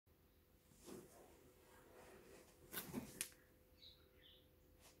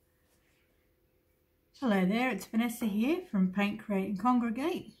Hello there, it's Vanessa here from Paint, Create and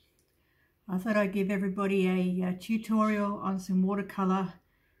Congregate. I thought I'd give everybody a tutorial on some watercolour,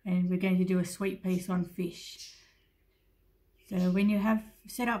 and we're going to do a sweet piece on fish. So when you have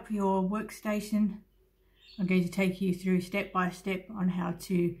set up your workstation, I'm going to take you through step by step on how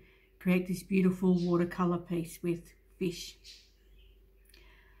to create this beautiful watercolour piece with fish.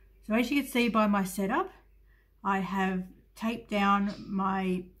 So as you can see by my setup, I have taped down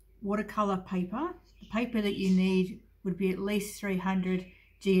my watercolour paper. The paper that you need would be at least 300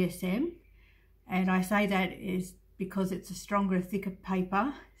 GSM, and I say that is because it's a stronger, thicker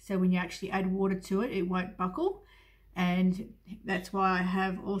paper, so when you actually add water to it, it won't buckle. And that's why I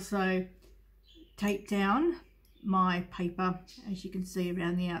have also taped down my paper, as you can see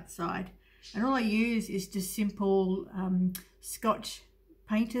around the outside. And all I use is just simple Scotch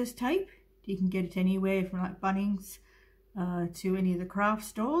painter's tape. You can get it anywhere from like Bunnings to any of the craft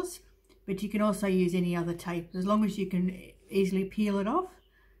stores, but you can also use any other tape as long as you can easily peel it off,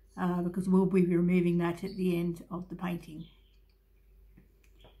 because we'll be removing that at the end of the painting.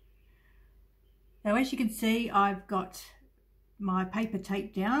 Now as you can see, I've got my paper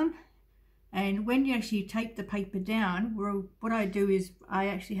taped down, and when you actually tape the paper down, what I do is I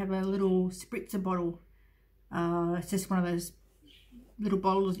actually have a little spritzer bottle. It's just one of those little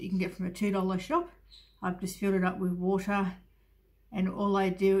bottles that you can get from a $2 shop. I've just filled it up with water, and all I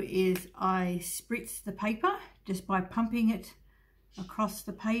do is I spritz the paper just by pumping it across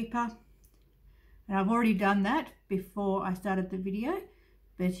the paper. And I've already done that before I started the video,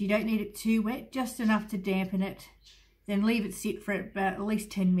 but you don't need it too wet, just enough to dampen it. Then leave it sit for about at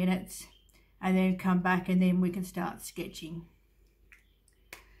least 10 minutes and then come back, and then we can start sketching.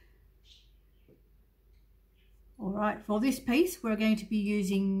 Alright, for this piece we're going to be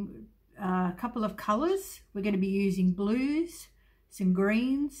using a couple of colours. We're going to be using blues, some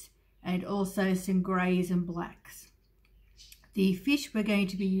greens, and also some greys and blacks. The fish we're going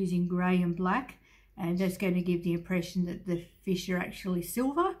to be using grey and black, and that's going to give the impression that the fish are actually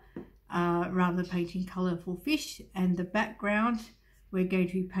silver, rather than painting colourful fish. And the background we're going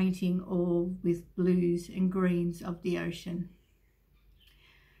to be painting all with blues and greens of the ocean.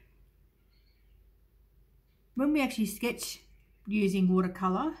 When we actually sketch using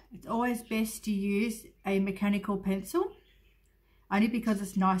watercolour, it's always best to use a mechanical pencil, only because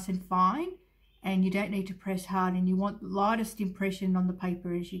it's nice and fine and you don't need to press hard, and you want the lightest impression on the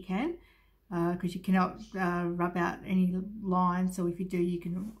paper as you can, because you cannot rub out any lines, so if you do, you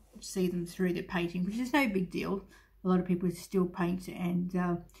can see them through the painting, which is no big deal. A lot of people still paint and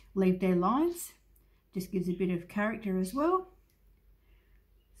leave their lines. Just gives a bit of character as well.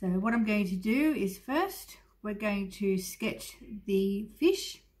 So what I'm going to do is first we're going to sketch the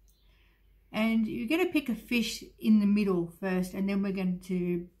fish, and you're going to pick a fish in the middle first, and then we're going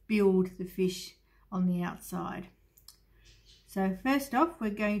to build the fish on the outside. So first off, we're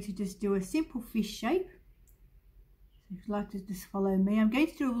going to just do a simple fish shape. So if you'd like to just follow me, I'm going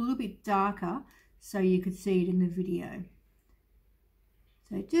to do it a little bit darker so you could see it in the video.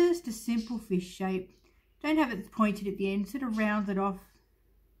 So just a simple fish shape. Don't have it pointed at the end, sort of round it off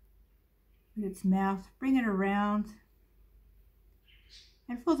with its mouth, bring it around.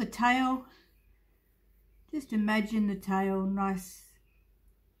 And for the tail, just imagine the tail, nice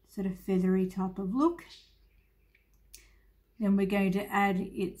sort of feathery type of look. Then we're going to add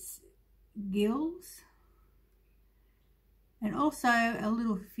its gills and also a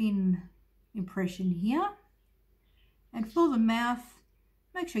little fin impression here. And for the mouth,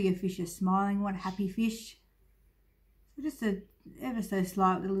 make sure your fish is smiling. You want a happy fish. So just a ever so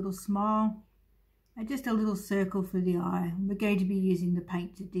slightly little smile, and just a little circle for the eye. We're going to be using the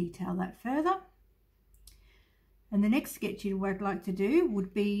paint to detail that further. And the next sketch I'd like to do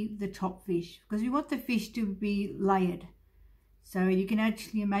would be the top fish, because we want the fish to be layered. So you can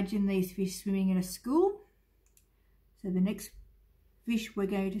actually imagine these fish swimming in a school. So the next fish we're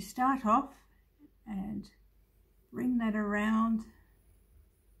going to start off and bring that around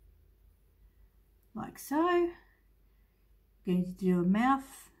like so. Going to do a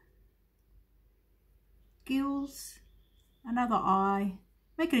mouth, gills, another eye.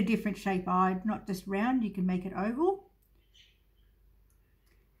 Make it a different shape eye, not just round, you can make it oval.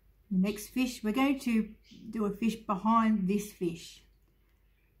 The next fish, we're going to do a fish behind this fish.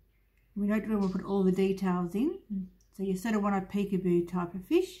 We don't want to put all the details in, so you sort of want a peekaboo type of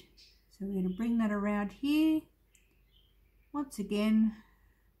fish. So we're going to bring that around here. Once again,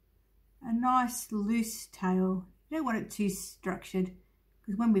 a nice loose tail. You don't want it too structured,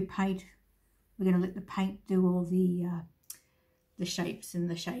 because when we paint, we're going to let the paint do all the shapes and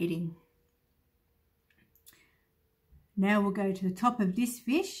the shading. Now we'll go to the top of this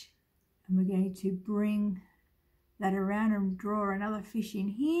fish And we're going to bring that around and draw another fish in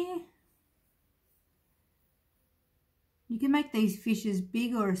here. You can make these fish as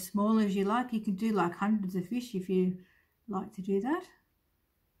big or as small as you like. You can do like hundreds of fish if you like to do that.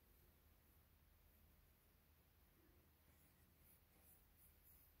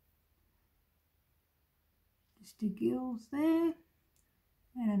 Just the gills there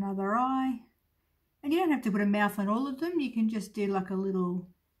and another eye. And you don't have to put a mouth on all of them. You can just do like a little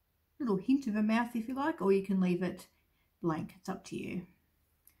hint of a mouth if you like, or you can leave it blank. It's up to you.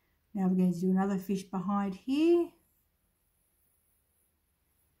 Now we're going to do another fish behind here.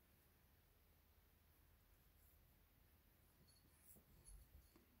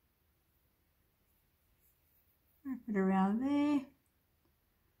 Wrap it around there.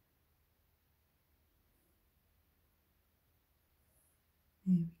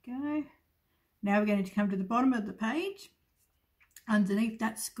 There we go. Now we're going to come to the bottom of the page. Underneath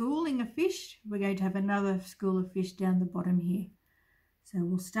that schooling of fish, we're going to have another school of fish down the bottom here. So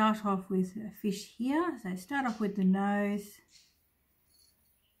we'll start off with a fish here. So start off with the nose,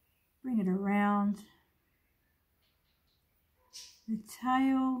 bring it around, the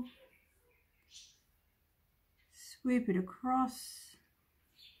tail, swoop it across,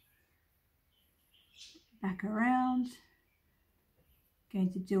 back around.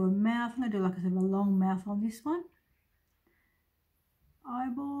 Going to do a mouth. I'm going to do like a long mouth on this one.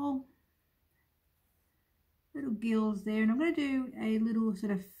 Eyeball, little gills there, and I'm going to do a little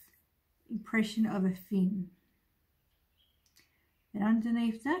sort of impression of a fin. Then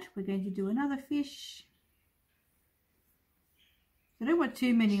underneath that we're going to do another fish. So I don't want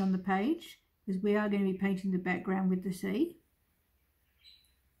too many on the page because we are going to be painting the background with the sea.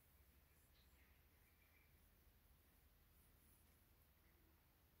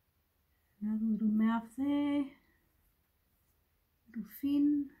 Another little mouth there, little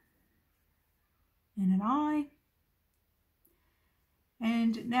fin and an eye.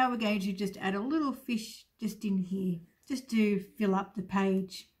 And now we're going to just add a little fish just in here, just to fill up the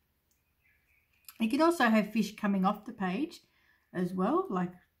page. You can also have fish coming off the page as well,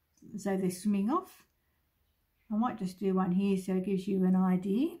 like so they're swimming off. I might just do one here so it gives you an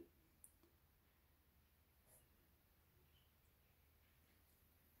idea.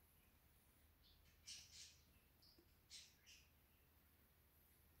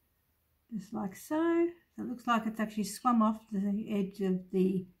 Just like so. So it looks like it's actually swum off the edge of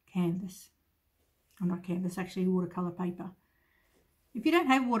the canvas. Oh, not canvas, actually watercolour paper. If you don't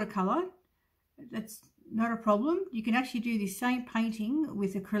have watercolour, that's not a problem. You can actually do the same painting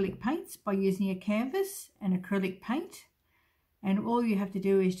with acrylic paints by using a canvas and acrylic paint. And all you have to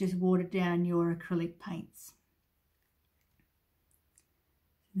do is just water down your acrylic paints.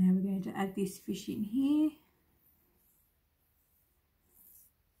 Now we're going to add this fish in here.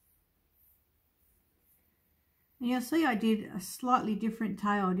 And you'll see I did a slightly different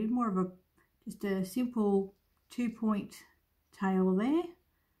tail. I did more of just a simple 2-point tail there,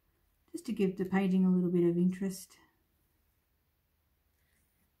 just to give the painting a little bit of interest.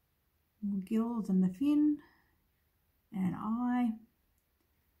 More gills and the fin, and an eye,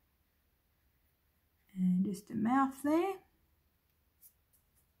 and just a mouth there.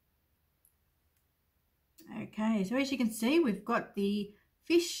 Okay, so as you can see, we've got the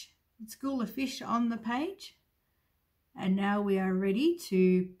fish, school of fish on the page. And now we are ready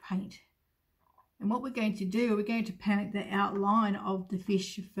to paint. And what we're going to do, we're going to paint the outline of the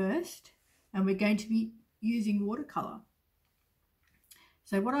fish first, and we're going to be using watercolour.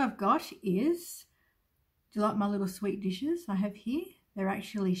 So what I've got is, do you like my little sweet dishes I have here? They're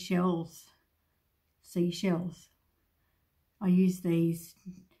actually shells, seashells. I use these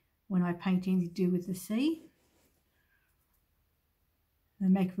when I paint anything to do with the sea. They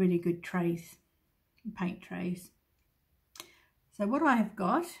make really good trays, paint trays. So what I have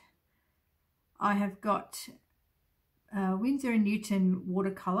got Winsor & Newton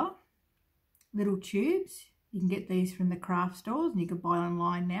watercolour, little tubes. You can get these from the craft stores and you can buy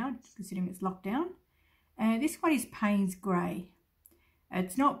online now, considering it's locked down. And this one is Payne's Grey.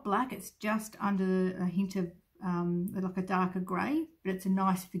 It's not black, it's just under a hint of like a darker grey, but it's a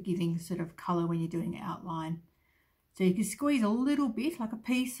nice forgiving sort of colour when you're doing an outline. So you can squeeze a little bit, like a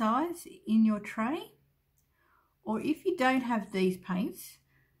pea size, in your tray. Or if you don't have these paints,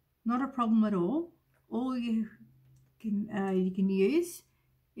 not a problem at all. All you can use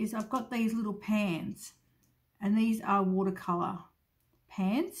is, I've got these little pans, and these are watercolour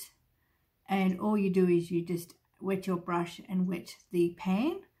pans. And all you do is you just wet your brush and wet the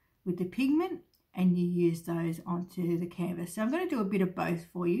pan with the pigment, and you use those onto the canvas. So I'm going to do a bit of both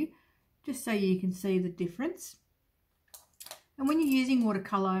for you, just so you can see the difference. And when you're using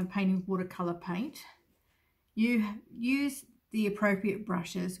watercolour and painting with watercolour paint, you use the appropriate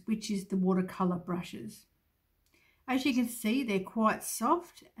brushes, which is the watercolour brushes. As you can see, they're quite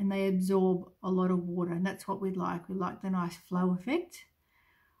soft and they absorb a lot of water, and that's what we'd like. We like the nice flow effect.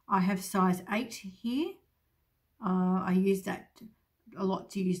 I have size 8 here. I use that a lot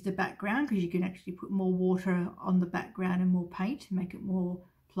to use the background because you can actually put more water on the background and more paint to make it more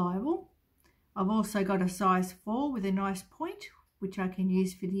pliable. I've also got a size 4 with a nice point, which I can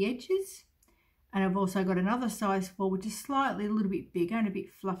use for the edges. And I've also got another size 4, which is slightly a little bit bigger and a bit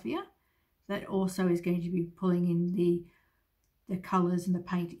fluffier. That also is going to be pulling in the colours and the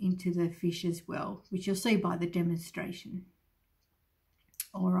paint into the fish as well, which you'll see by the demonstration.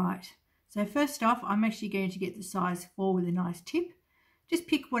 All right, so first off, I'm actually going to get the size 4 with a nice tip. Just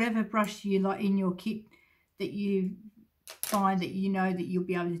pick whatever brush you like in your kit that you find that you know that you'll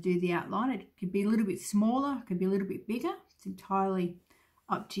be able to do the outline. It could be a little bit smaller, it could be a little bit bigger. It's entirely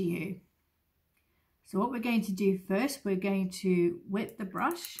up to you. So what we're going to do first, we're going to wet the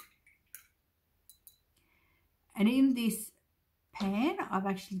brush. And in this pan, I've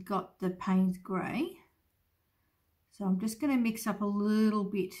actually got the Payne's Grey. So I'm just going to mix up a little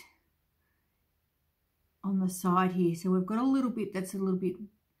bit on the side here. So we've got a little bit that's a little bit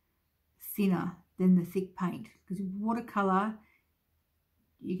thinner than the thick paint. Because watercolour,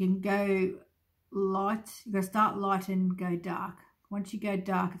 you can go light, you've got to start light and go dark. Once you go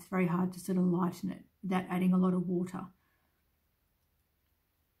dark, it's very hard to sort of lighten it without adding a lot of water.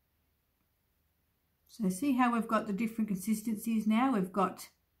 So see how we've got the different consistencies now? We've got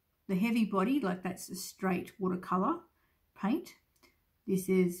the heavy body, like that's a straight watercolour paint. This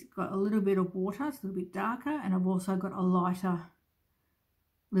has got a little bit of water, it's a little bit darker, and I've also got a lighter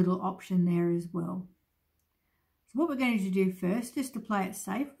little option there as well. So what we're going to do first, just to play it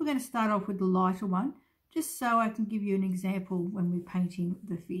safe, we're going to start off with the lighter one, just so I can give you an example when we're painting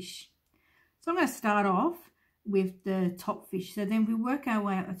the fish. So I'm going to start off with the top fish. So then we work our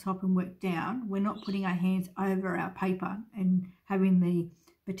way at the top and work down. We're not putting our hands over our paper and having the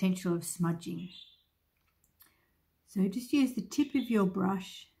potential of smudging. So just use the tip of your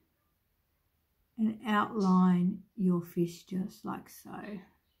brush and outline your fish just like so.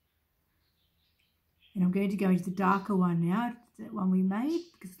 And I'm going to go into the darker one now, that one we made,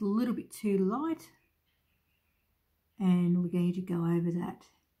 because it's a little bit too light. And we're going to go over that.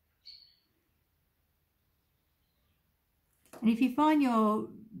 And if you find your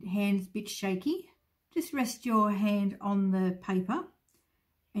hands a bit shaky, just rest your hand on the paper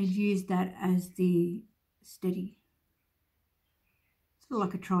and use that as the steady. Sort of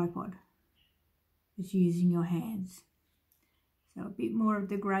like a tripod, just using your hands. So a bit more of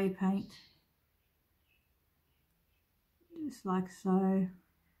the grey paint, just like so.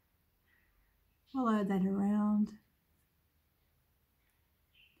 Follow that around.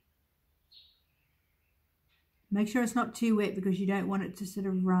 Make sure it's not too wet because you don't want it to sort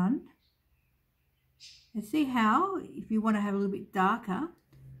of run. And see how, if you want to have a little bit darker,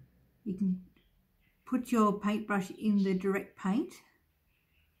 you can put your paintbrush in the direct paint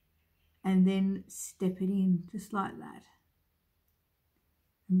and then step it in just like that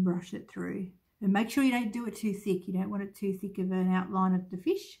and brush it through. And make sure you don't do it too thick. You don't want it too thick of an outline of the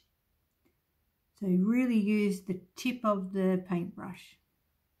fish. So really use the tip of the paintbrush.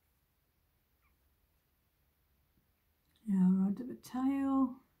 Now onto the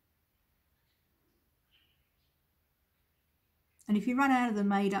tail. And if you run out of the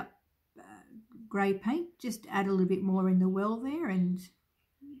made up grey paint, just add a little bit more in the well there and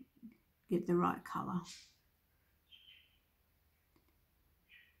get the right colour.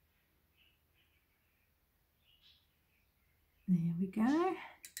 There we go. And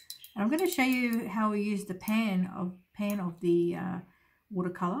I'm going to show you how we use the pan of the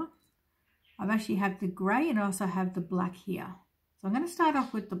watercolour. I actually have the grey and I also have the black here. So I'm going to start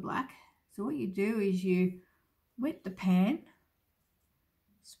off with the black. So what you do is you wet the pan,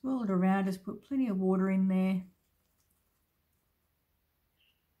 swirl it around, just put plenty of water in there.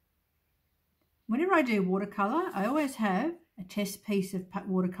 Whenever I do watercolour, I always have a test piece of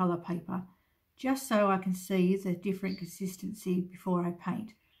watercolour paper, just so I can see the different consistency before I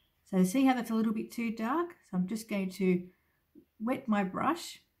paint. So see how that's a little bit too dark? So I'm just going to wet my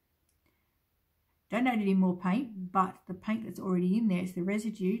brush. Don't add any more paint, but the paint that's already in there, it's the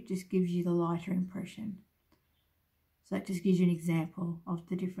residue, just gives you the lighter impression. So that just gives you an example of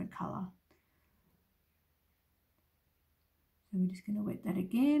the different colour. So we're just going to wet that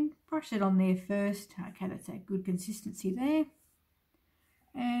again, brush it on there first. Okay, that's a good consistency there.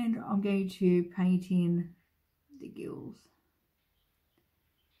 And I'm going to paint in the gills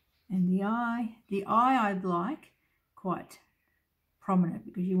and the eye. The eye I'd like quite prominent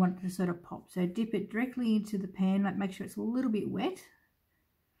because you want it to sort of pop. So dip it directly into the pan, like make sure it's a little bit wet.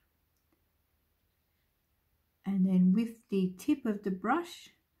 And then with the tip of the brush,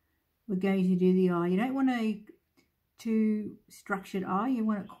 we're going to do the eye. You don't want a too structured eye, you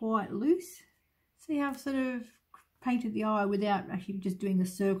want it quite loose. See how I've sort of painted the eye without actually just doing a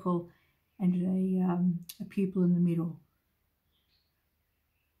circle and a pupil in the middle.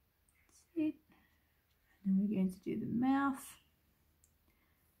 That's it. And then we're going to do the mouth.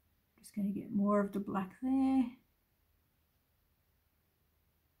 Just going to get more of the black there.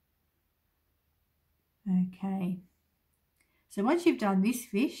 Okay. So once you've done this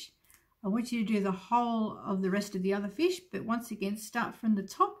fish, I want you to do the whole of the rest of the other fish, but once again, start from the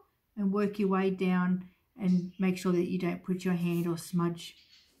top and work your way down and make sure that you don't put your hand or smudge.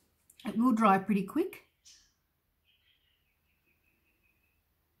 It will dry pretty quick.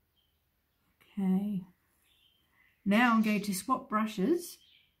 Okay. Now I'm going to swap brushes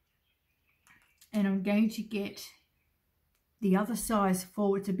and I'm going to get the other size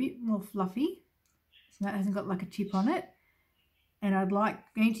forward. It's a bit more fluffy, so that hasn't got like a tip on it. And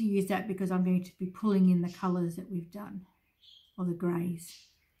going to use that because I'm going to be pulling in the colours that we've done, or the greys.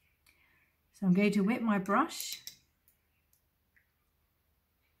 So I'm going to wet my brush.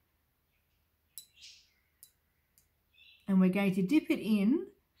 And we're going to dip it in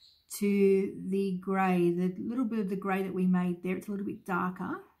to the grey, the little bit of the grey that we made there. It's a little bit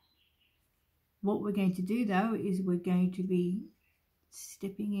darker. What we're going to do though is we're going to be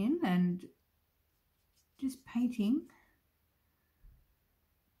stepping in and just painting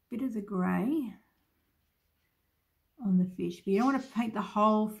a bit of the grey on the fish. But you don't want to paint the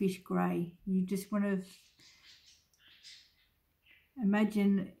whole fish grey. You just want to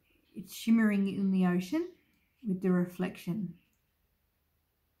imagine it's shimmering in the ocean with the reflection.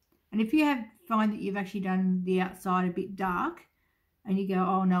 And if you find that you've actually done the outside a bit dark and you go,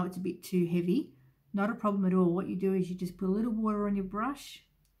 oh no, it's a bit too heavy, not a problem at all. What you do is you just put a little water on your brush,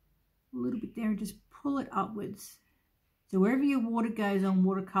 a little bit there, and just pull it upwards. So wherever your water goes on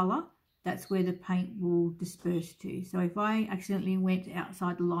watercolour, that's where the paint will disperse to. So if I accidentally went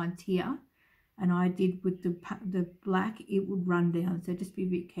outside the lines here and I did with the black, it would run down. So just be a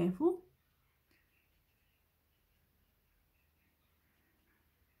bit careful.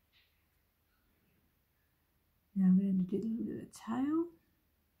 Now I'm going to do a little bit of the tail.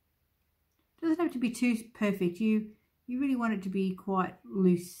 Doesn't have to be too perfect. You really want it to be quite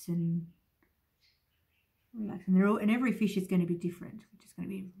loose and relaxed. And every fish is going to be different, which is going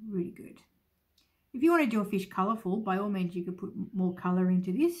to be really good. If you want to do a fish colourful, by all means you could put more colour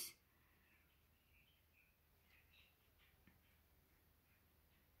into this.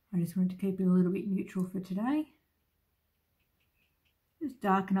 I just wanted to keep it a little bit neutral for today. Just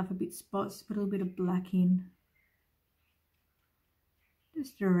darken up a bit spots, put a little bit of black in.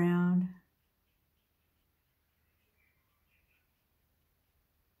 Just around.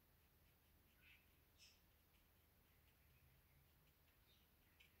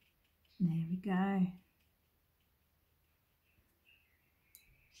 There we go. A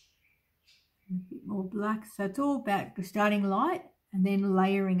bit more black. So it's all about starting light and then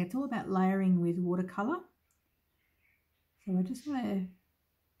layering. It's all about layering with watercolour. So I just want to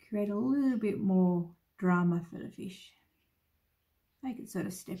create a little bit more drama for the fish. Make it sort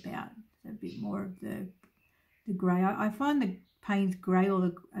of step out. So a bit more of the grey. I find the Payne's grey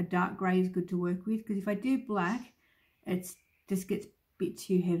or a dark grey is good to work with, because if I do black, it just gets a bit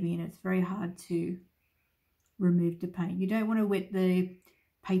too heavy and it's very hard to remove the paint. You don't want to wet the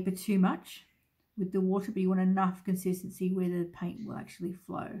paper too much with the water, but you want enough consistency where the paint will actually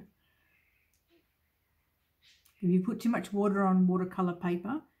flow. If you put too much water on watercolour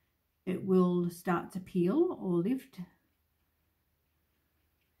paper, it will start to peel or lift.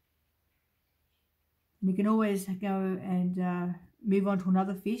 And you can always go and move on to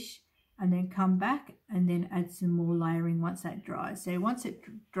another fish and then come back and then add some more layering once that dries. So once it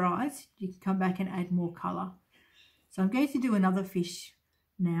dries, you can come back and add more colour. So I'm going to do another fish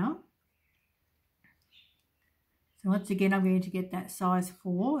now. So once again, I'm going to get that size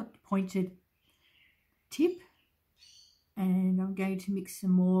 4 pointed tip, and I'm going to mix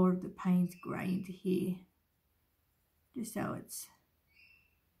some more of the Payne's grey into here, just so it's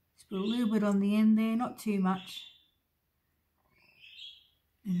just put a little bit on the end there, not too much.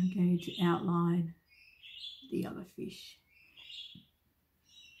 And I'm going to outline the other fish.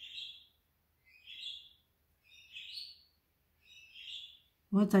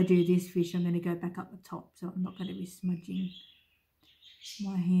 Once I do this fish, I'm going to go back up the top, so I'm not going to be smudging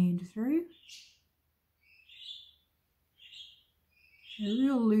my hand through. A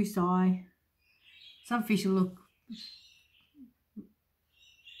real loose eye. Some fish will look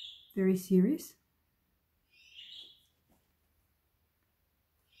very serious.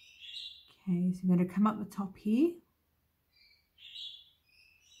 Okay, so I'm going to come up the top here.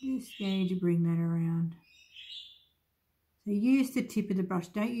 Just going to bring that around. So use the tip of the brush.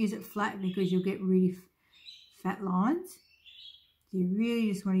 Don't use it flat because you'll get really fat lines. So you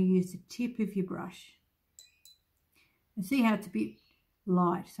really just want to use the tip of your brush. And see how it's a bit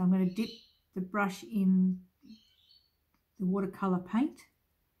light. So I'm going to dip the brush in the watercolour paint.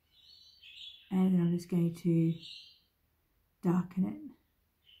 And I'm just going to darken it.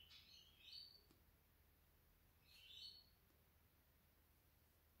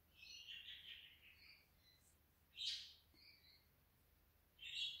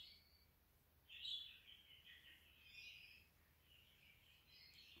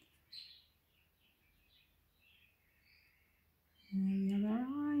 And the other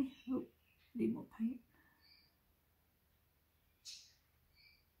eye. Oh, need more paint.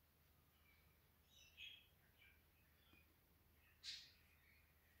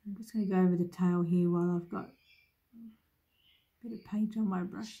 I'm just going to go over the tail here while I've got a bit of paint on my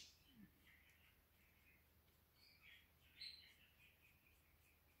brush.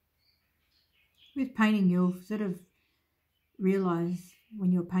 With painting, you'll sort of realise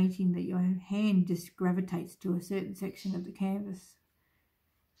when you're painting that your hand just gravitates to a certain section of the canvas.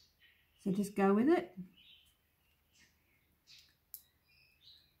 So just go with it.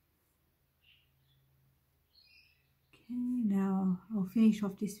 Okay, now I'll finish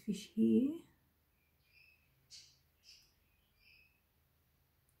off this fish here.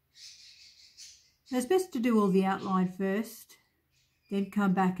 So it's best to do all the outline first, then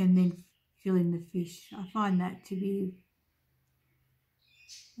come back and then fill in the fish. I find that to be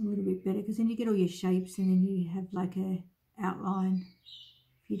a little bit better because then you get all your shapes and then you have like a outline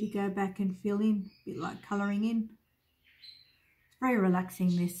for you to go back and fill in, a bit like colouring in. It's very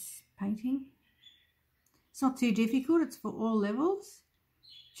relaxing, this painting. It's not too difficult, it's for all levels.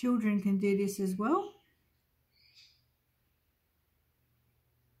 Children can do this as well.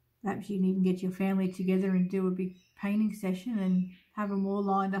 Perhaps you can even get your family together and do a big painting session and have them all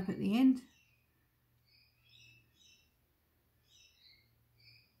lined up at the end.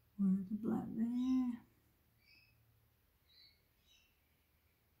 Where's the black there?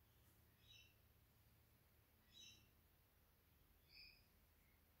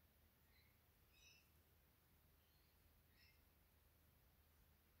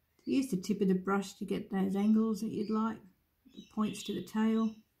 Use the tip of the brush to get those angles that you'd like, the points to the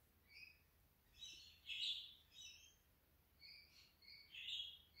tail.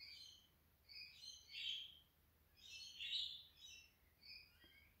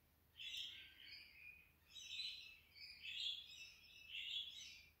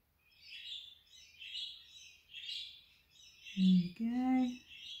 There you go.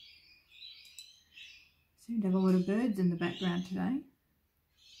 Seem to have a lot of birds in the background today.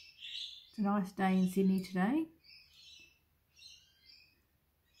 It's a nice day in Sydney today.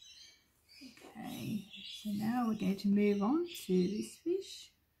 Okay, so now we're going to move on to this fish.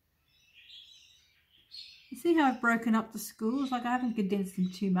 You see how I've broken up the schools? Like I haven't condensed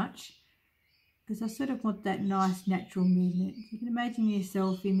them too much because I sort of want that nice natural movement. You can imagine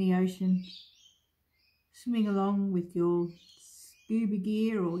yourself in the ocean swimming along with your scuba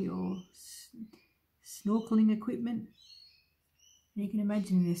gear or your snorkeling equipment. And you can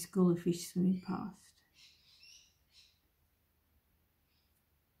imagine there's a school of fish swimming past.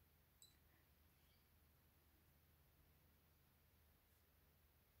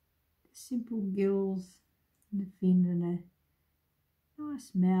 Simple gills and a fin and a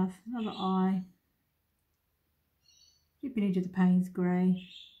nice mouth, another eye. Dip it into the Payne's grey.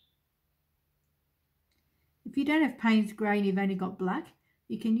 If you don't have Payne's grey and you've only got black,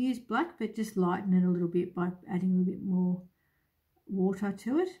 you can use black but just lighten it a little bit by adding a little bit more water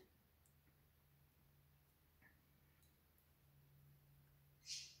to it.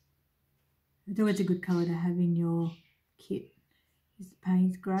 It's always a good colour to have in your kit, is the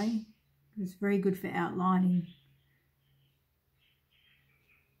Payne's grey. It's very good for outlining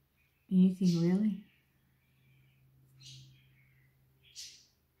anything really.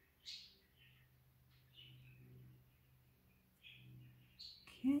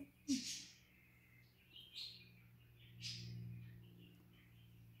 Okay.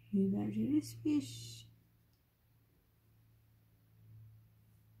 Move over to this fish.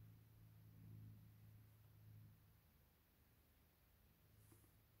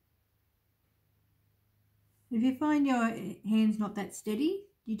 If you find your hand's not that steady,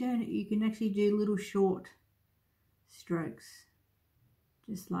 you can actually do little short strokes,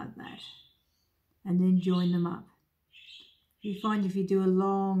 just like that, and then join them up. You find if you do a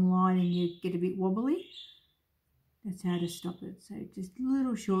long line and you get a bit wobbly, that's how to stop it. So just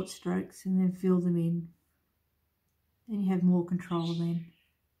little short strokes and then fill them in. Then you have more control then.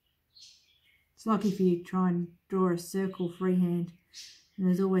 It's like if you try and draw a circle freehand and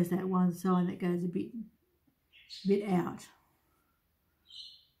there's always that one side that goes a bit out.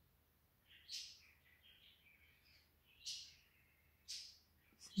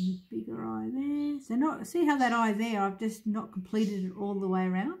 Some bigger eye there. So see how that eye there, I've just not completed it all the way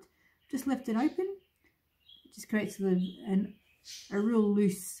around. Just left it open. It just creates a real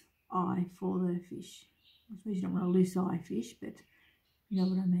loose eye for the fish. I suppose you don't want a loose eye fish, but you know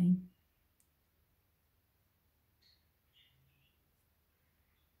what I mean.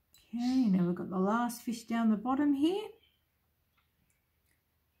 Okay, now we've got the last fish down the bottom here.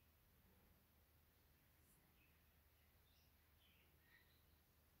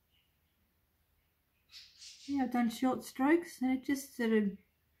 Yeah, I've done short strokes and it just sort of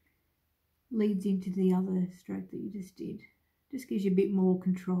leads into the other stroke that you just did. Just gives you a bit more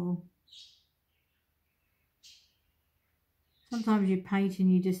control. Sometimes you paint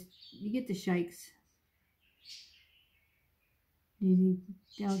and you get the shakes. You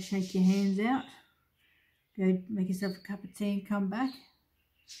go shake your hands out. Go make yourself a cup of tea and come back.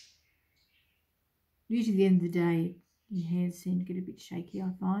 Usually at the end of the day, your hands seem to get a bit shaky,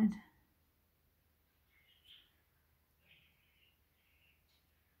 I find.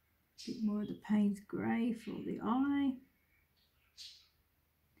 A bit more of the Payne's grey for the eye.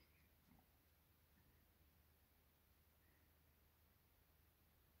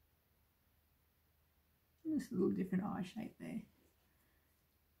 Just a little different eye shape there.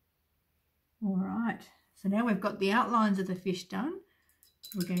 All right, so now we've got the outlines of the fish done.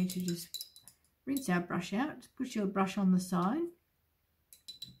 We're going to just rinse our brush out. Put your brush on the side.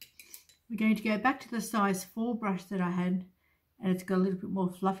 We're going to go back to the size 4 brush that I had, and it's got a little bit more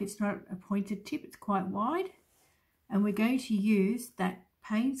fluff. It's not a pointed tip, it's quite wide. And we're going to use that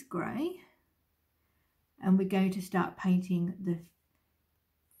Payne's grey, and we're going to start painting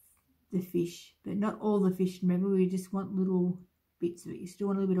the fish, but not all the fish. Remember, we just want little bits of it. You still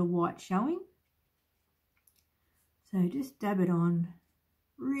want a little bit of white showing. So just dab it on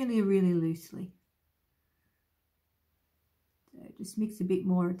really, really loosely. So just mix a bit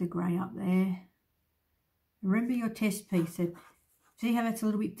more of the grey up there. Remember your test piece. So see how that's a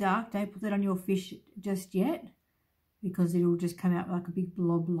little bit dark? Don't put that on your fish just yet, because it'll just come out like a big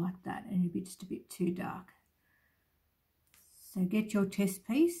blob like that and it'll be just a bit too dark. So get your test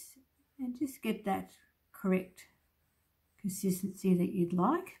piece and just get that correct consistency that you'd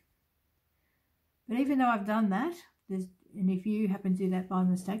like. But even though I've done that, and if you happen to do that by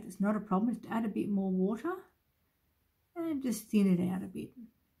mistake, that's not a problem. Just add a bit more water and just thin it out a bit.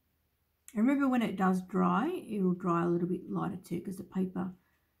 And remember, when it does dry, it will dry a little bit lighter too, because the paper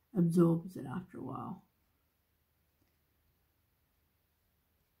absorbs it after a while.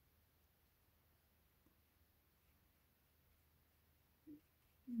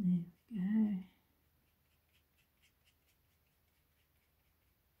 There we go.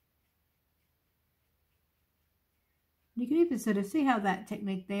 You can even sort of see how that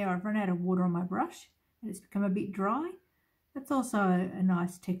technique there, I've run out of water on my brush and it's become a bit dry. That's also a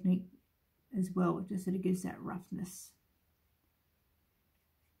nice technique as well. It just sort of gives that roughness.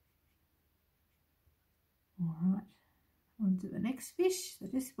 All right, on to the next fish. So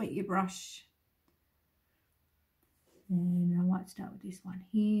just wet your brush. And I might start with this one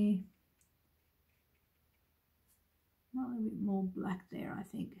here. A little bit more black there, I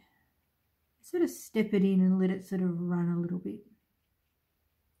think. Sort of step it in and let it sort of run a little bit.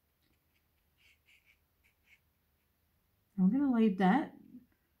 I'm going to leave that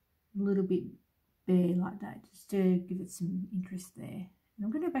a little bit bare like that, just to give it some interest there. And I'm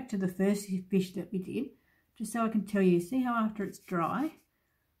going to go back to the first fish that we did, just so I can tell you. See how after it's dry,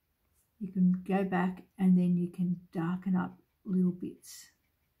 you can go back and then you can darken up little bits.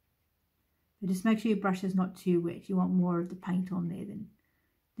 But just make sure your brush is not too wet. You want more of the paint on there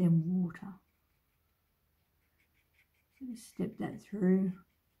than water. So just step that through.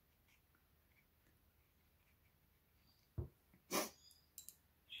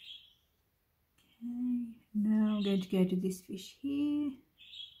 Okay, now I'm going to go to this fish here.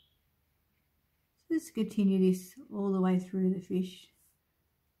 So just continue this all the way through the fish.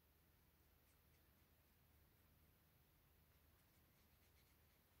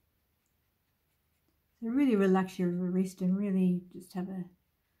 So really relax your wrist and really just have a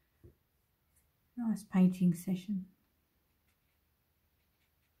nice painting session.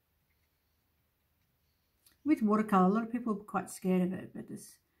 With watercolour, a lot of people are quite scared of it, but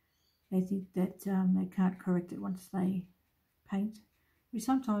they think that they can't correct it once they paint, which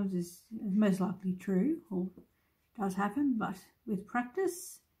sometimes is most likely true or does happen, but with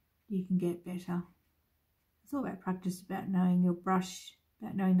practice you can get better. It's all about practice, about knowing your brush,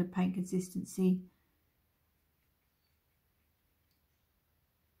 about knowing the paint consistency.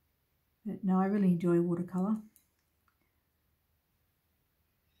 But no, I really enjoy watercolour.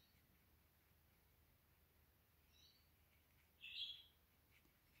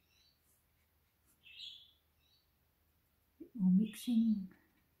 Bit more mixing.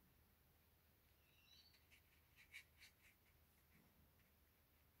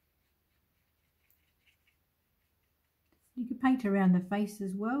 You can paint around the face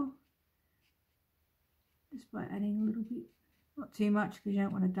as well, just by adding a little bit. Not too much because you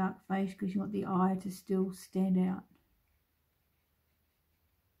don't want a dark face, because you want the eye to still stand out.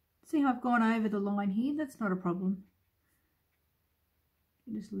 See how I've gone over the line here? That's not a problem.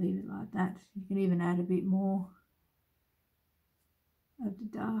 You just leave it like that. You can even add a bit more of the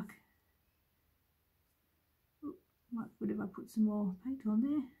dark. Ooh, might be good if I put some more paint on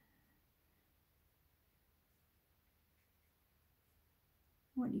there.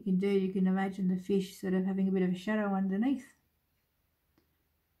 What you can do, you can imagine the fish sort of having a bit of a shadow underneath.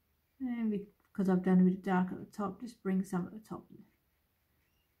 And because I've done a bit of dark at the top, just bring some at the top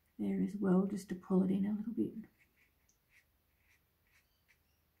there as well, just to pull it in a little bit.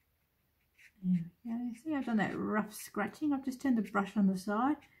 There we go. See, I've done that rough scratching. I've just turned the brush on the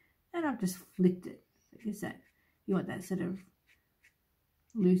side and I've just flicked it. Because that, you want that sort of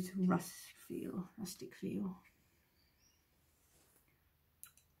loose rustic feel.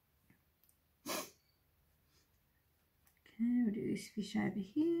 Okay, we'll do this fish over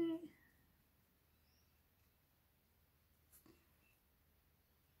here.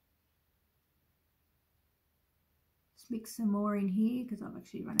 Let's mix some more in here because I've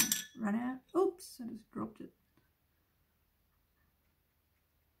actually run out. Oops, I just dropped it.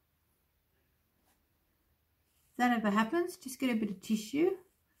 If that ever happens, just get a bit of tissue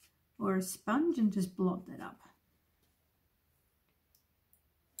or a sponge and just blot that up.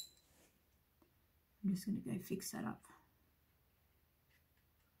 I'm just going to go fix that up.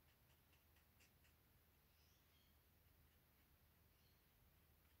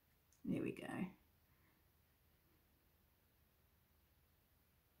 There we go.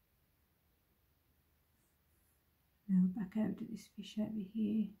 Now back over to this fish over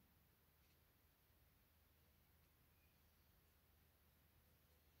here.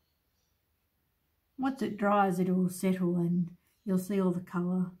 Once it dries, it will settle and you'll see all the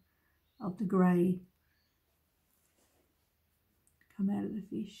colour of the grey come out of the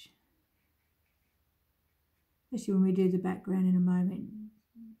fish. Especially when we do the background in a moment.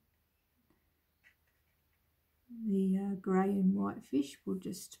 The grey and white fish will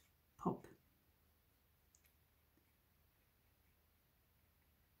just pop.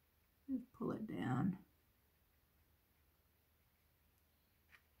 Just pull it down.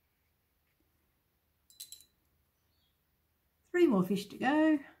 Three more fish to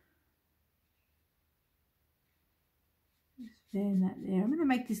go. Just fan that there. I'm going to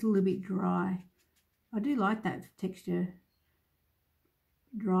make this a little bit dry. I do like that texture,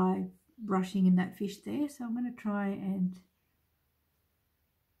 dry brushing in that fish there, so I'm going to try and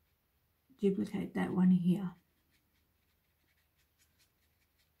duplicate that one here.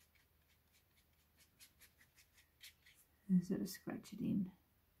 And sort of scratch it in.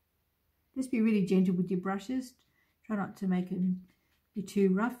 Just be really gentle with your brushes. Try not to make them be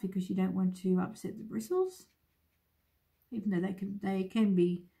too rough because you don't want to upset the bristles. Even though they can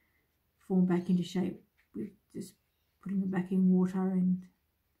be formed back into shape with just putting them back in water and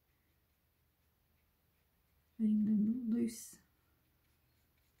letting them loose.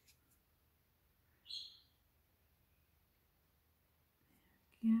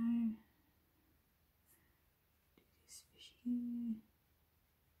 There we go. Do this fish here.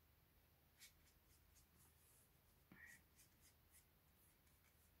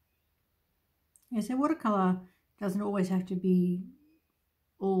 Yeah, so watercolour doesn't always have to be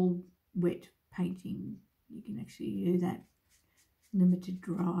all wet painting. You can actually do that limited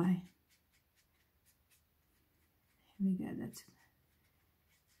dry. Here we go, that's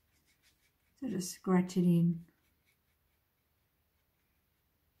sort of scratch it in.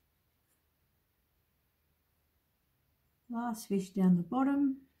 Last fish down the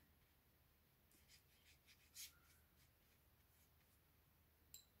bottom.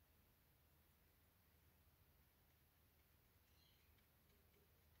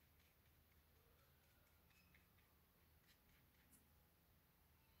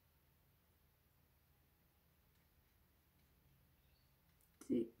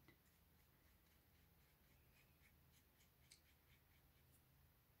 That's it.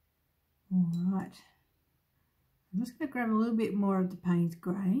 Alright, I'm just going to grab a little bit more of the Payne's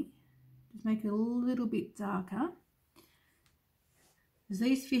grey, just make it a little bit darker. Because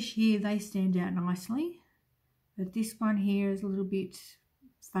these fish here, they stand out nicely, but this one here is a little bit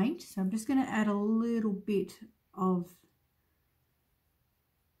faint, so I'm just going to add a little bit of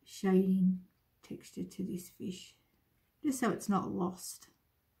shading texture to this fish, just so it's not lost.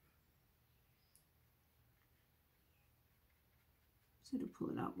 Sort of pull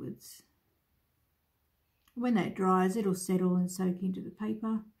it upwards. When that dries, it'll settle and soak into the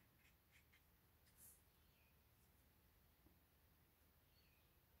paper.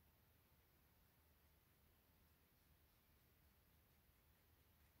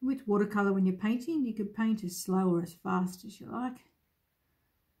 With watercolour, when you're painting, you can paint as slow or as fast as you like.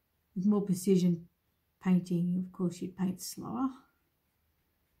 With more precision painting, of course, you'd paint slower.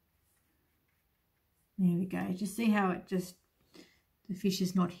 There we go. Just see how it just, the fish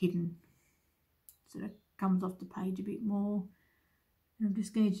is not hidden. Sort of comes off the page a bit more. And I'm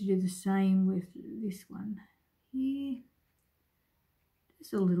just going to do the same with this one here.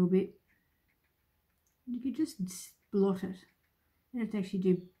 Just a little bit. You could just blot it. You don't have to actually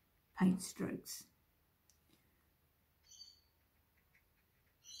do paint strokes.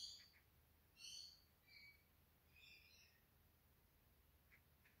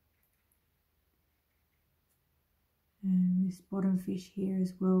 And this bottom fish here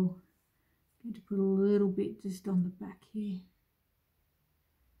as well. I'm going to put a little bit just on the back here.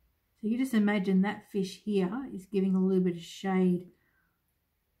 So you just imagine that fish here is giving a little bit of shade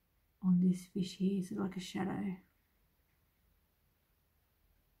on this fish here, so like a shadow.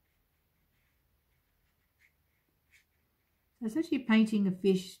 So it's actually painting a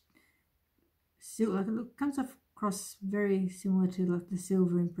fish, like it comes across very similar to like the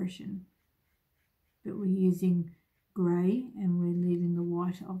silver impression, but we're using grey and we're leaving the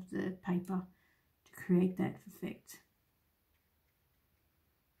white of the paper to create that effect.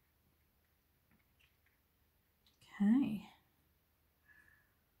 Okay.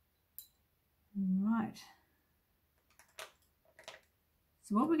 Right.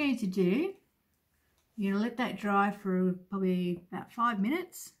 So what we're going to do, you're going to let that dry for probably about 5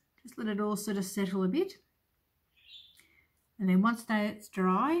 minutes. Just let it all sort of settle a bit. And then once that's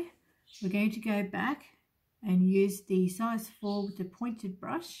dry, we're going to go back and use the size 4 with the pointed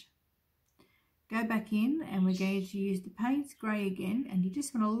brush. Go back in and we're going to use the Payne's grey again, and you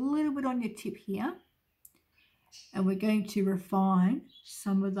just want a little bit on your tip here. And we're going to refine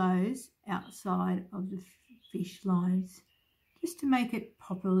some of those outside of the fish lines, just to make it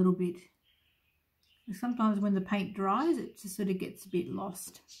pop a little bit. Sometimes when the paint dries, it just sort of gets a bit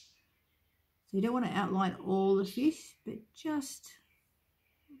lost. So you don't want to outline all the fish, but just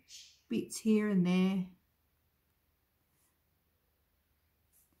bits here and there.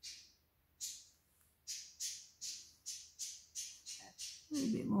 A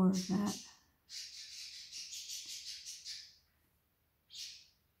little bit more of that.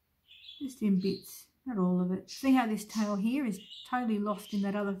 Just in bits, not all of it. See how this tail here is totally lost in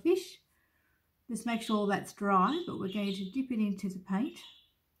that other fish? Just make sure all that's dry, but we're going to dip it into the paint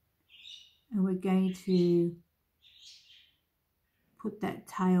and we're going to put that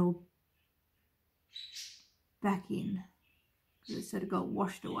tail back in because it sort of got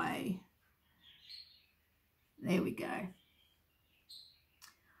washed away. There we go.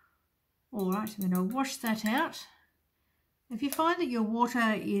 All right, I'm going to wash that out. If you find that your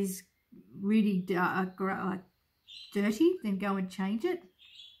water is really dark, like dirty, then go and change it.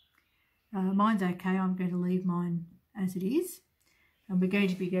 Mine's okay. I'm going to leave mine as it is. And we're going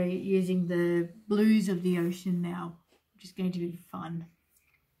to be using the blues of the ocean now, which is going to be fun.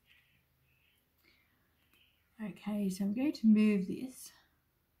 Okay, so I'm going to move this.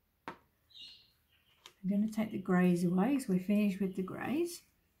 I'm going to take the greys away, so we're finished with the greys.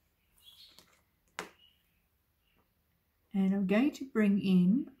 And I'm going to bring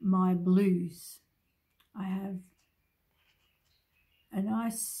in my blues. I have a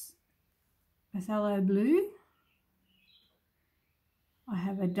nice phthalo blue. I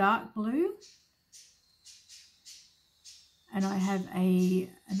have a dark blue. And I have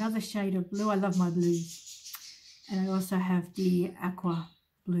another shade of blue. I love my blues. And I also have the aqua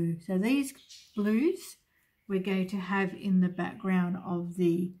blue. So these blues we're going to have in the background of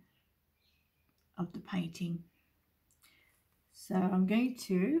the painting. So I'm going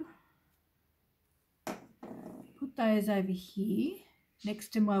to put those over here next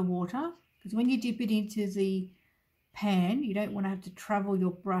to my water, because when you dip it into the pan, you don't want to have to travel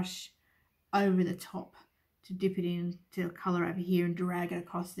your brush over the top to dip it into the colour over here and drag it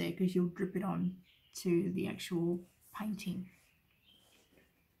across there, because you'll drip it on to the actual painting.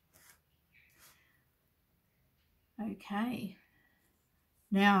 Okay,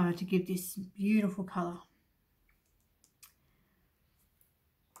 now to give this beautiful colour.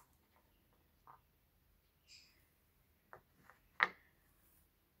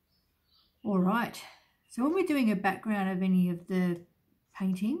 All right, so when we're doing a background of any of the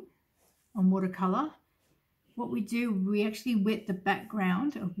painting on watercolour, what we do, we actually wet the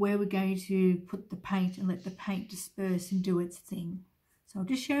background of where we're going to put the paint and let the paint disperse and do its thing. So I'll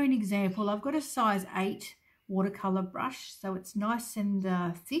just show you an example. I've got a size 8 watercolour brush, so it's nice and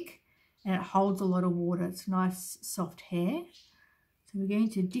thick and it holds a lot of water. It's nice soft hair. So we're going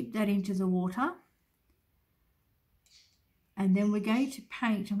to dip that into the water. And then we're going to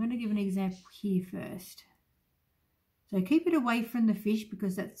paint. I'm going to give an example here first. So keep it away from the fish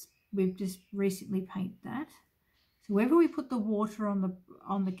because we've just recently painted that. So wherever we put the water on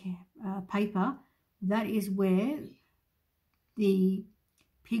the paper, that is where the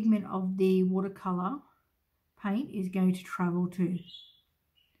pigment of the watercolour paint is going to travel to.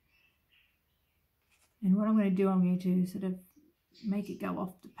 And what I'm going to do, I'm going to sort of make it go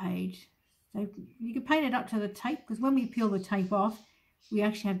off the page. So you can paint it up to the tape, because when we peel the tape off, we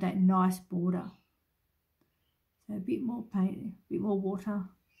actually have that nice border. So a bit more paint, a bit more water.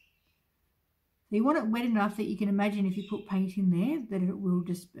 So you want it wet enough that you can imagine if you put paint in there that it will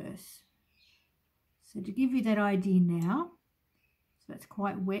disperse. So to give you that idea now, so that's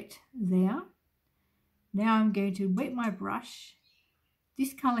quite wet there. Now I'm going to wet my brush.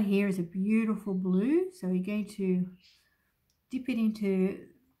 This colour here is a beautiful blue, so you're going to dip it into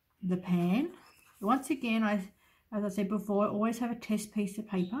the pan. Once again, as I said before, always have a test piece of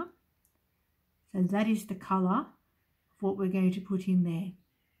paper. So that is the colour of what we're going to put in there.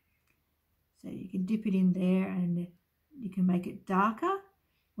 So you can dip it in there and you can make it darker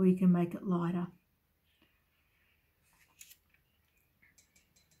or you can make it lighter.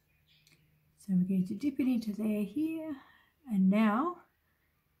 So we're going to dip it into there here, and now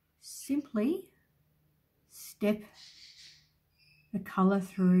simply step the colour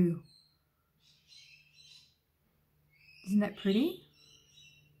through. Isn't that pretty?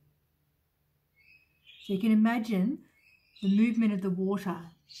 So you can imagine the movement of the water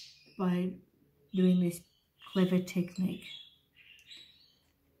by doing this clever technique.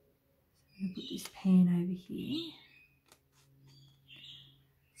 So I'm going to put this pan over here.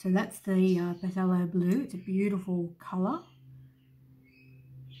 So that's the phthalo blue. It's a beautiful colour.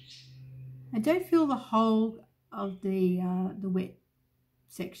 And don't fill the whole of the wet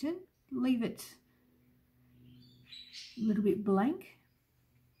section. Leave it a little bit blank.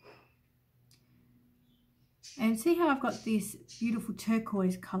 And see how I've got this beautiful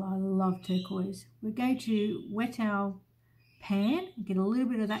turquoise colour. I love turquoise. We're going to wet our pan, get a little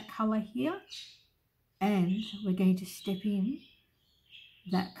bit of that colour here, and we're going to step in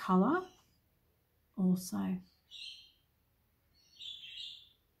that colour also.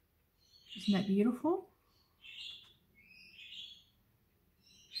 Isn't that beautiful?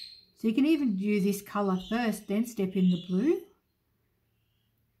 So you can even do this colour first, then step in the blue.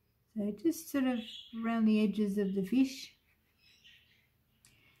 So just sort of around the edges of the fish.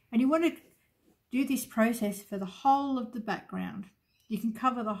 And you want to do this process for the whole of the background. You can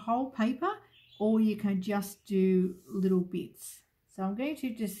cover the whole paper or you can just do little bits. So I'm going to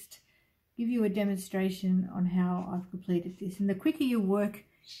just give you a demonstration on how I've completed this. And the quicker you work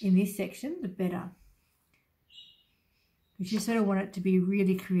in this section, the better. Because you sort of want it to be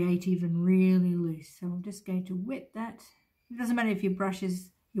really creative and really loose. So I'm just going to wet that. It doesn't matter if your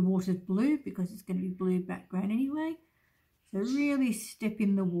water's blue because it's going to be blue background anyway. So really step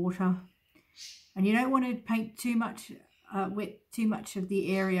in the water. And you don't want to paint too much, wet too much of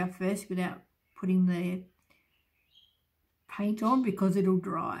the area first without putting the paint on because it'll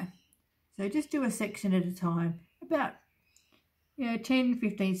dry. So just do a section at a time, about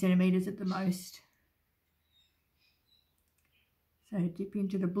 10-15 centimetres at the most. So dip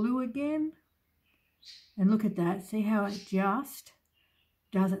into the blue again and look at that. See how it just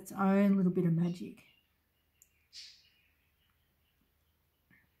does its own little bit of magic.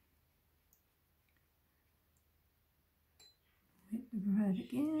 Wet the road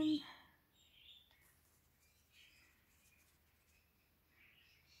again.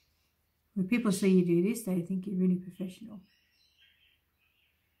 When people see you do this, they think you're really professional.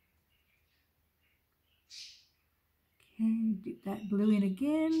 Okay, dip that blue in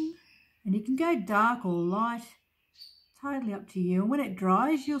again. And you can go dark or light, totally up to you. And when it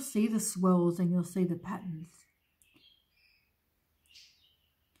dries, you'll see the swirls and you'll see the patterns.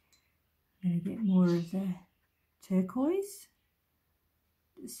 I'm going to get more of the turquoise.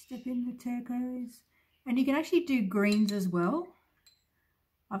 Just step in the turquoise. And you can actually do greens as well.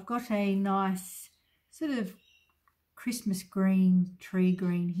 I've got a nice sort of Christmas green, tree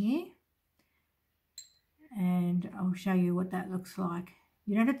green here. And I'll show you what that looks like.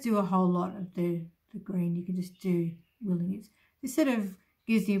 You don't have to do a whole lot of the green. You can just do willows. This sort of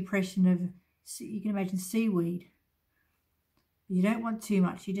gives the impression of, you can imagine seaweed. You don't want too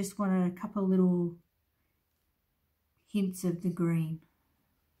much. You just want a couple of little hints of the green.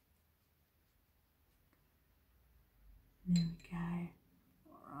 There we go.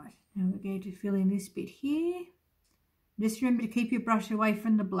 All right, now we're going to fill in this bit here. Just remember to keep your brush away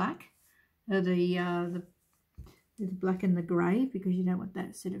from the black, the black and the grey, because you don't want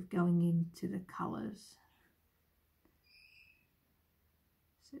that sort of going into the colours.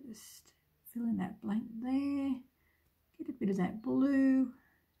 So just fill in that blank there, get a bit of that blue,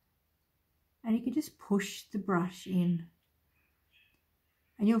 and you can just push the brush in.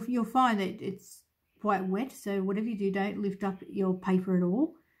 And you'll find that it's quite wet, so whatever you do, don't lift up your paper at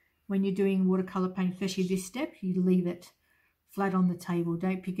all. When you're doing watercolour paint, especially this step, you leave it flat on the table.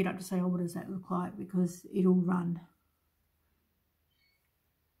 Don't pick it up to say, oh, what does that look like, because it'll run.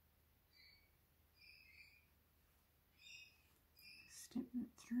 Step it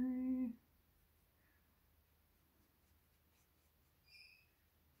through.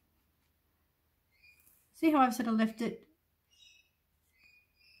 See how I've sort of left it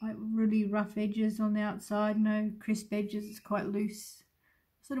like really rough edges on the outside, no crisp edges, it's quite loose.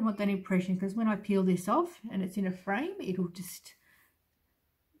 I sort of want that impression, because when I peel this off and it's in a frame, it'll just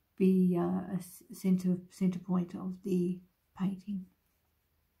be a center point of the painting.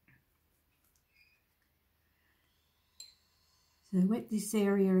 So wet this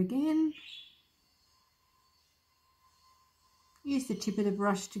area again. Use the tip of the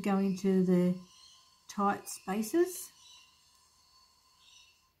brush to go into the tight spaces.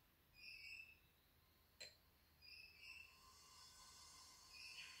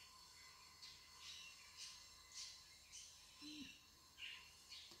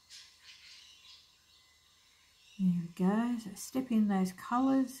 There we go. So step in those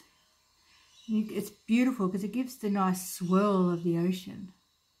colours. It's beautiful because it gives the nice swirl of the ocean.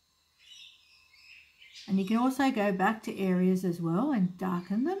 And you can also go back to areas as well and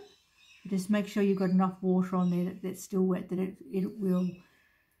darken them. Just make sure you've got enough water on there that's still wet, that it will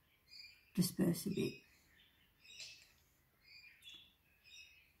disperse a bit.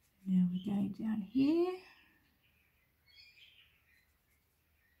 Now we're going down here.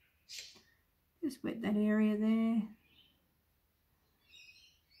 Just wet that area there.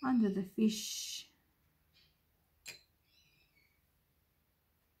 Under the fish.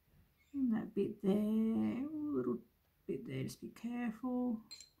 And that bit there. A little bit there, just be careful.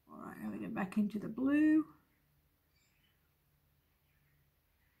 Alright, now we go back into the blue.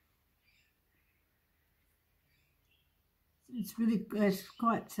 It's really, it's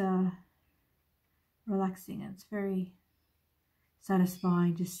quite relaxing. It's very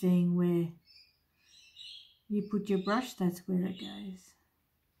satisfying just seeing where you put your brush, that's where it goes.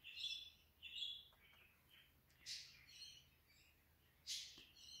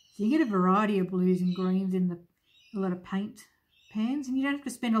 So you get a variety of blues and greens in a lot of paint pans, and you don't have to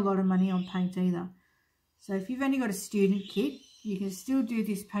spend a lot of money on paint either. So if you've only got a student kit, you can still do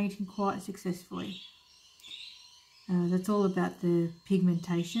this painting quite successfully. That's all about the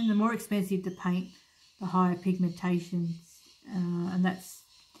pigmentation. The more expensive the paint, the higher pigmentation, and that's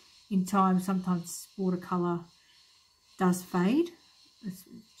in time. Sometimes watercolour does fade.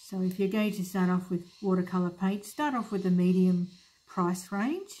 So if you're going to start off with watercolour paint, start off with a medium price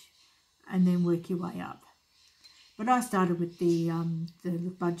range and then work your way up. But I started with the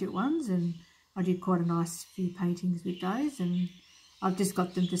budget ones, and I did quite a nice few paintings with those, and I've just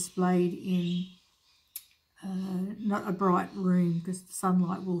got them displayed in not a bright room because the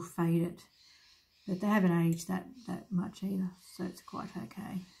sunlight will fade it, but they haven't aged that much either, so it's quite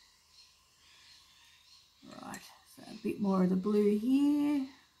okay. Right, so a bit more of the blue here.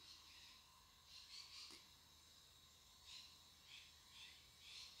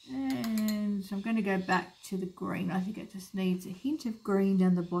 And so I'm going to go back to the green. I think it just needs a hint of green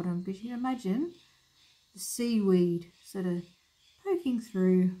down the bottom, because you can imagine the seaweed sort of poking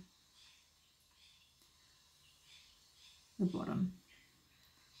through the bottom.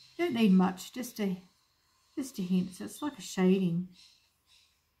 You don't need much, just a hint. So it's like a shading.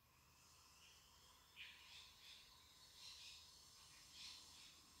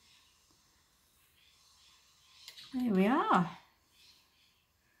 There we are.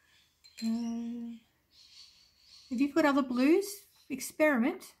 If you've got other blues,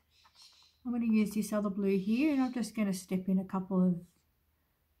 experiment. I'm going to use this other blue here, and I'm just going to step in a couple of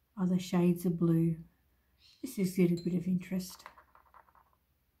other shades of blue. This is a bit of interest.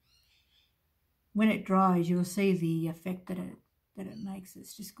 when it dries, you'll see the effect that it makes.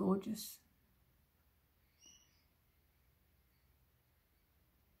 It's just gorgeous.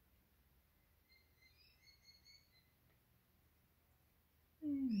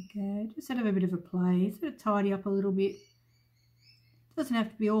 There we go. Just have a bit of a play. Sort of tidy up a little bit. Doesn't have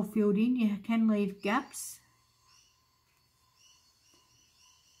to be all filled in. You can leave gaps.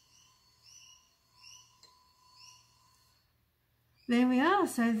 There we are.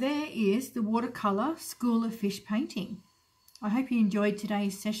 So there is the watercolour School of Fish painting. I hope you enjoyed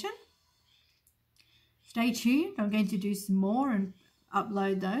today's session. Stay tuned. I'm going to do some more and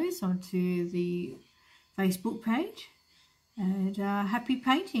upload those onto the Facebook page. And happy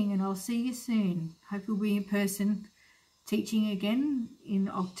painting, and I'll see you soon. Hope we'll be in person teaching again in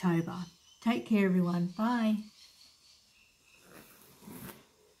October. Take care, everyone. Bye.